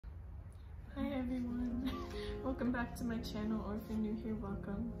everyone, welcome back to my channel, or if you're new here,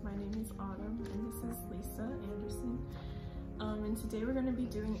 welcome. My name is Autumn and this is Lisa Anderson. And today we're going to be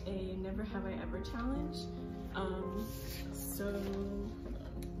doing a Never Have I Ever challenge. So, hold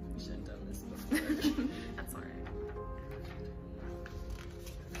on, we should have done this before. That's alright.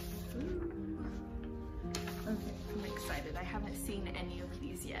 Okay. I'm excited. I haven't seen any of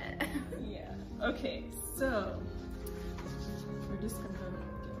these yet. Yeah. Okay, so we're just gonna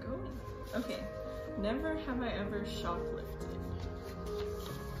get going. Okay. Never have I ever shoplifted.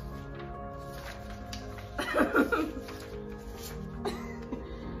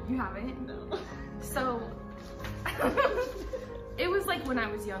 You haven't? No. So, it was like when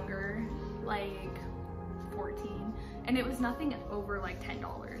I was younger, like 14, and it was nothing over like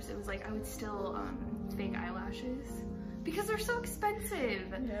 $10. It was like I would steal fake eyelashes because they're so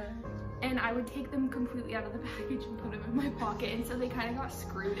expensive. Yeah. And I would take them completely out of the package and put them in my pocket, and so they kind of got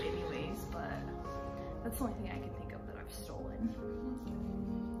screwed anyways, but that's the only thing I can think of that I've stolen.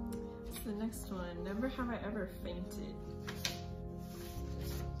 So the next one, never have I ever fainted.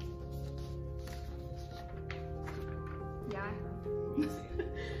 Yeah.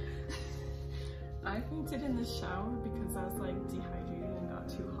 I fainted in the shower because I was like dehydrated and got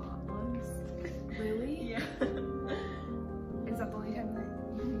too hot once. Really? Yeah. Is that the only time that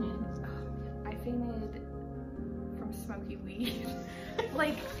I fainted from smoking weed?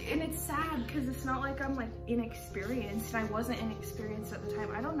 Like, and it's sad because it's not like I'm like inexperienced, and I wasn't inexperienced at the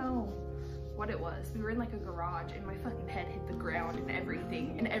time. I don't know what it was. We were in like a garage and my fucking head hit the ground and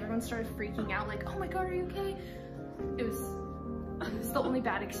everything, and everyone started freaking out like, oh my god, are you okay? It was the only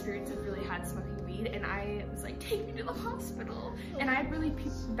bad experience I've really had smoking weed, and I was like, take me to the hospital. And I had really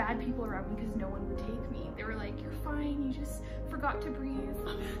bad people around me because no one would take me. They were like, you're fine, you just forgot to breathe.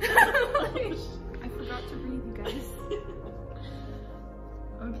 Like, I forgot to breathe, you guys.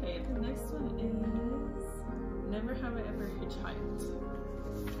 Okay, the next one is, never have I ever hitchhiked.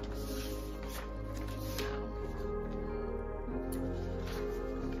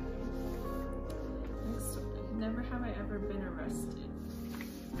 Next one, never have I ever been arrested.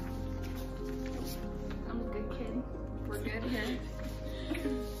 I'm a good kid. We're good here.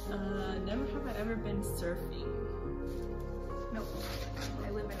 Never have I ever been surfing. Nope. I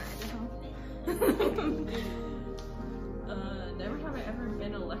live in Idaho. Never have I ever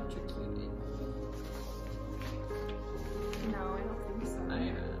been electrocuted. No, I don't think so. I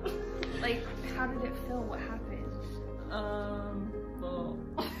have. Like, how did it feel? What happened? Well,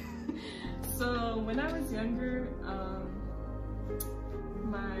 so when I was younger,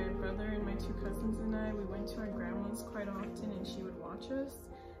 my brother and my two cousins and I, we went to our grandma's quite often, and she would watch us.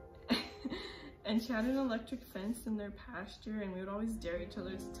 And she had an electric fence in their pasture, and we would always dare each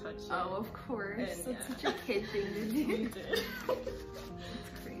other to touch it. Oh, of course. And, That's such a kid thing to do. We did.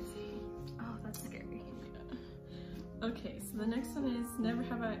 That's crazy. Oh, that's scary. Yeah. Okay, so the next one is, never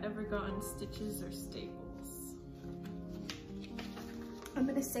have I ever gotten stitches or staples. I'm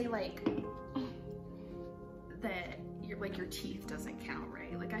gonna say like that your teeth doesn't count,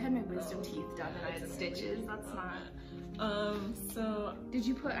 right? Like I had my wisdom teeth done and I had stitches. That's not. So Did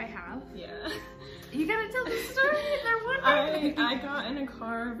you put I have? yeah. You gotta tell the story. They're wondering. I got in a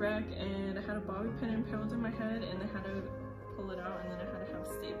car wreck and I had a bobby pin impaled in my head, and I had to pull it out, and then I had to have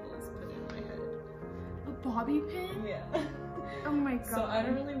staples put in my head. A bobby pin? Yeah. Oh my god. So I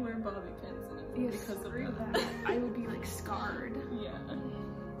don't really wear bobby pins anymore because of that. I would be like scarred. Yeah.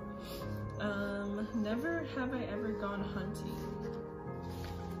 Never have I ever gone hunting.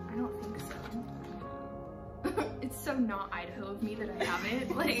 I don't think so. It's so not Idaho of me that I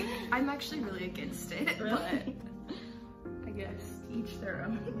haven't. Like, I'm actually really against it, Really? but I guess each their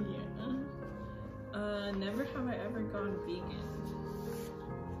own. Yeah. Never have I ever gone vegan.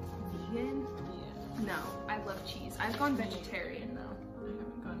 Vegan? Yeah. No, I love cheese. I've gone vegetarian though. I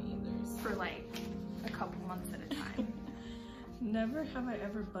haven't gone either. For like a couple months at a time. Never have I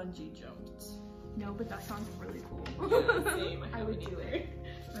ever bungee jumped. No, but that sounds really cool. Yeah, same. I would do it.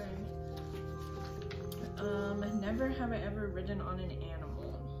 Right. Never have I ever ridden on an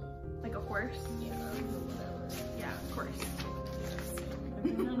animal. Like a horse? Yeah, whatever. Yeah, of course. Yes. I've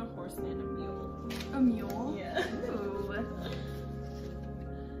been on a horse and a mule. A mule? Yeah. Ooh.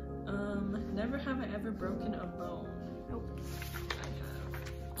 Never have I ever broken a bone. Nope. I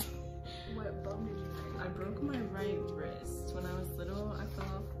have. What bone did you break? I broke my right wrist. When I was little, I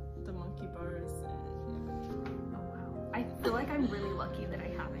fell off the monkey bars and Oh wow. I feel like I'm really lucky that I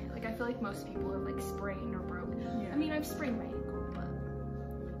haven't. Like I feel like most people have like sprained or broke. yeah. I mean, I've sprained my ankle, but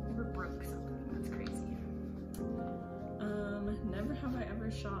never broke something. That's crazy. Never have I ever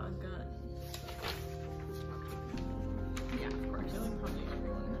shot a gun. Yeah, of course. I feel like probably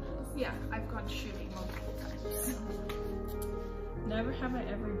everyone has. Yeah, I've gone shooting multiple times. Never have I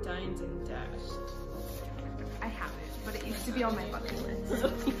ever dined and dashed. I haven't, but it used to be on my bucket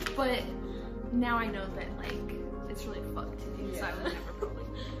list. But now I know that like it's really fucked to do, so I would never probably.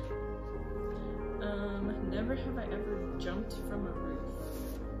 Never have I ever jumped from a roof.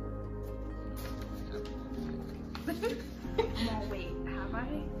 Oh wait, have I?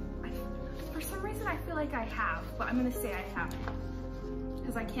 For some reason I feel like I have, but I'm gonna say I haven't.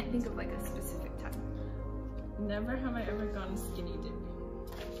 Because I can't think of like a specific time. Never have I ever gone skinny dipping.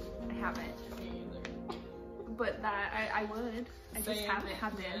 I haven't. But that I would. I just haven't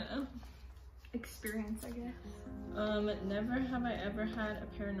had the experience, I guess. Never have I ever had a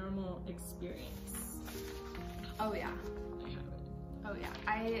paranormal experience. Oh yeah. I haven't. Oh yeah.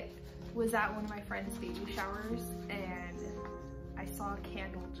 I was at one of my friend's baby showers and I saw a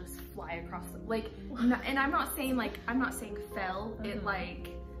candle just fly across the, like, and I'm not saying fell, it like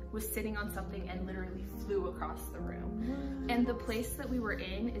was sitting on something and literally flew across the room. And the place that we were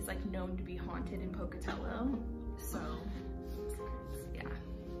in is like known to be haunted in Pocatello. So yeah.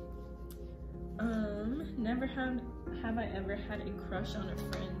 Never have I ever had a crush on a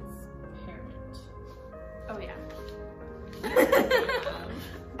friend's parent. Oh yeah.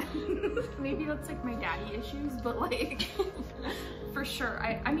 Maybe that's like my daddy issues, but like for sure.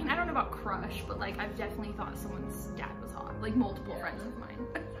 I mean, I don't know about crush, but like I've definitely thought someone's dad was hot. Like multiple friends of mine.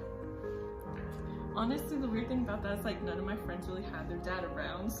 Honestly, the weird thing about that is like none of my friends really had their dad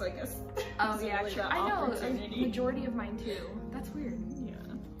around, so I guess. Oh yeah, really sure. I know. A majority of mine too. That's weird. Yeah.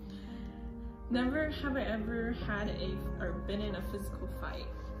 Never have I ever had or been in a physical fight.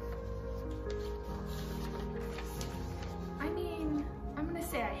 I mean, I'm gonna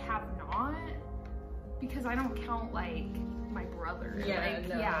say I have not, because I don't count like my brother.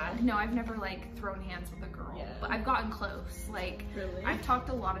 No, I've never like thrown hands with a girl, but I've gotten close. Like, really? I've talked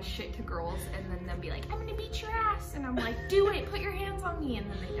a lot of shit to girls, and then they'll be like, "I'm gonna beat your ass," and I'm like, "Do it, put your hands on me," and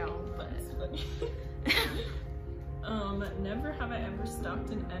then they don't. But that's funny. Never have I ever stalked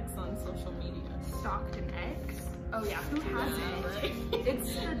an ex on social media. Stalked an ex? Oh yeah, who hasn't? Right?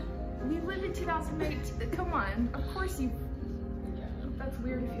 We live in 2008. Come on, of course you. Yeah. That's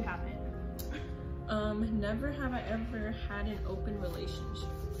weird if you haven't. Never have I ever had an open relationship.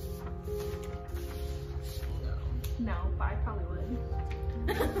 No, but I probably would.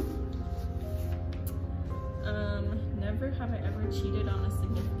 Never have I ever cheated on a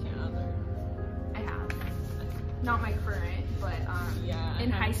significant other. I have. Not my current, but in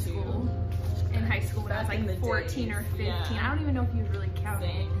high school. In high school when I was like 14 or 15. I don't even know if you really count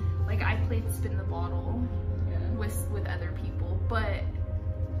it. Like I played spin the bottle with other people, but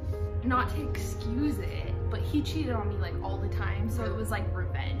not to excuse it, but he cheated on me like all the time, so it was like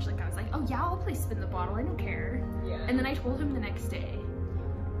revenge. Like I was like, oh yeah, I'll play spin the bottle, I don't care. Yeah. And then I told him the next day.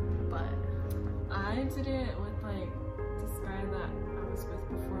 But I did it with like this guy that I was with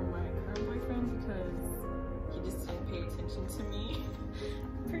before my current boyfriend because he just didn't pay attention to me.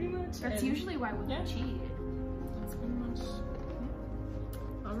 Pretty much. That's usually why women cheat. That's pretty much.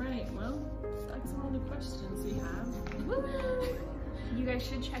 Alright, well, that's all the questions we have. Woo! You guys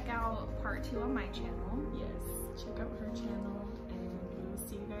should check out part 2 on my channel. Yes, check out her channel, and we will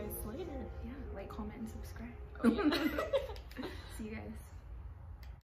see you guys later. Yeah, like, comment, and subscribe. Oh, yeah. See you guys.